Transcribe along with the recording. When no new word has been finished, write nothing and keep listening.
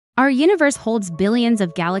Our universe holds billions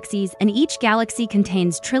of galaxies, and each galaxy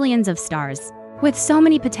contains trillions of stars. With so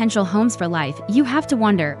many potential homes for life, you have to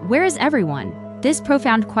wonder, where is everyone? This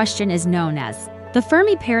profound question is known as the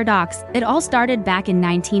Fermi Paradox. It all started back in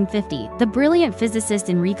 1950. The brilliant physicist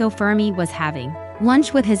Enrico Fermi was having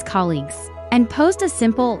lunch with his colleagues and posed a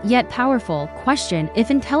simple yet powerful question: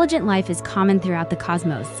 if intelligent life is common throughout the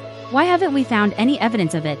cosmos, why haven't we found any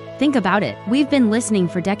evidence of it? Think about it. We've been listening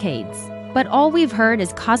for decades, but all we've heard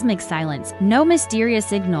is cosmic silence, no mysterious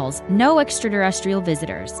signals, no extraterrestrial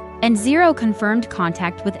visitors, and zero confirmed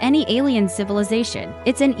contact with any alien civilization.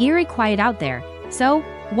 It's an eerie quiet out there. So,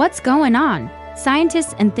 what's going on?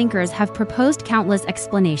 Scientists and thinkers have proposed countless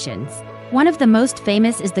explanations. One of the most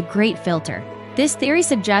famous is the Great Filter. This theory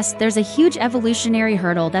suggests there's a huge evolutionary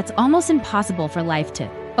hurdle that's almost impossible for life to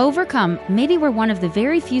overcome. Maybe we're one of the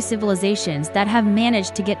very few civilizations that have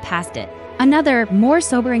managed to get past it. Another, more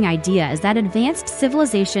sobering idea is that advanced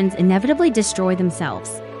civilizations inevitably destroy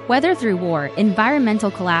themselves, whether through war, environmental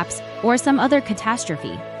collapse, or some other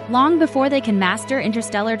catastrophe, long before they can master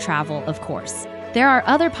interstellar travel, of course. There are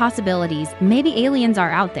other possibilities. Maybe aliens are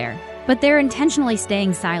out there, but they're intentionally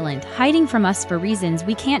staying silent, hiding from us for reasons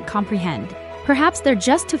we can't comprehend. Perhaps they're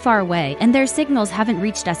just too far away and their signals haven't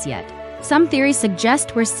reached us yet. Some theories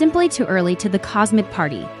suggest we're simply too early to the cosmic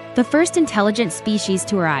party, the first intelligent species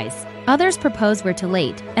to arise. Others propose we're too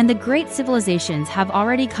late, and the great civilizations have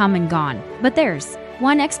already come and gone. But there's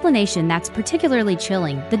one explanation that's particularly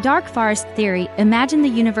chilling: the dark forest theory. Imagine the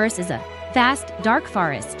universe is a vast, dark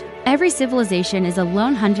forest. Every civilization is a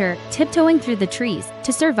lone hunter, tiptoeing through the trees.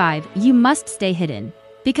 To survive, you must stay hidden,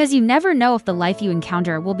 because you never know if the life you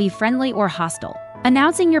encounter will be friendly or hostile.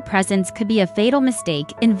 Announcing your presence could be a fatal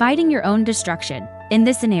mistake, inviting your own destruction. In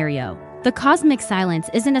this scenario, the cosmic silence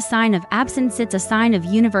isn't a sign of absence, it's a sign of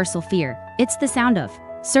universal fear. It's the sound of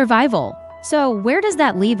survival. So, where does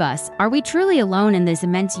that leave us? Are we truly alone in this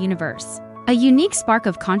immense universe? A unique spark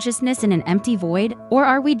of consciousness in an empty void? Or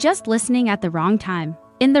are we just listening at the wrong time,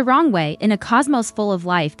 in the wrong way, in a cosmos full of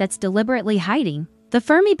life that's deliberately hiding? The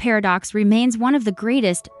Fermi Paradox remains one of the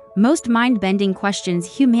greatest, most mind-bending questions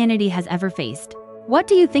humanity has ever faced. What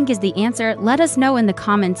do you think is the answer? Let us know in the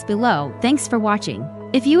comments below. Thanks for watching.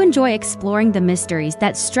 If you enjoy exploring the mysteries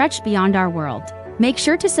that stretch beyond our world, make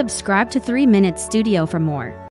sure to subscribe to 3 Minute Studio for more.